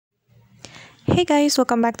Hey guys,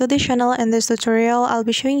 welcome back to the channel. In this tutorial, I'll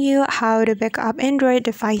be showing you how to back up Android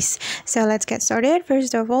device. So let's get started.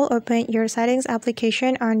 First of all, open your settings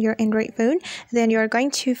application on your Android phone. Then you're going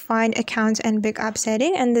to find account and backup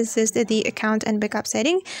setting, and this is the account and backup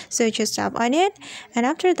setting. So just tap on it, and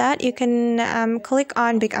after that you can click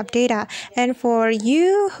on backup data. And for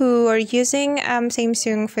you who are using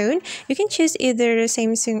Samsung phone, you can choose either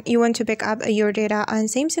Samsung, you want to back up your data on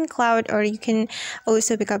Samsung Cloud, or you can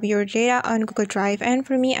also back up your data on Google Drive. And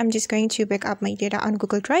for me, I'm just going to back up my data on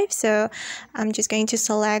Google Drive, so I'm just going to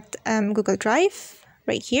select Google Drive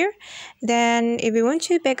right here. Then if we want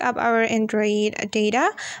to back up our Android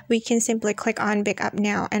data, we can simply click on backup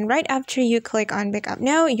now, and right after you click on backup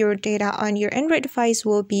now, your data on your Android device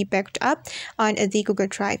will be backed up on the Google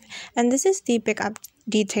Drive. And this is the backup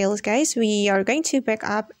details, guys. We are going to back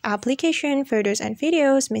up application, photos and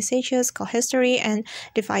videos, messages, call history, and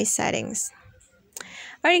device settings.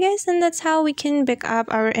 Alright guys, and that's how we can back up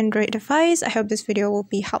our Android device. I hope this video will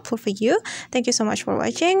be helpful for you. Thank you so much for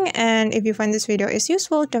watching, and if you find this video is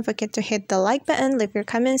useful, don't forget to hit the like button, leave your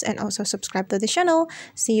comments, and also subscribe to the channel.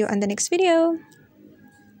 See you on the next video.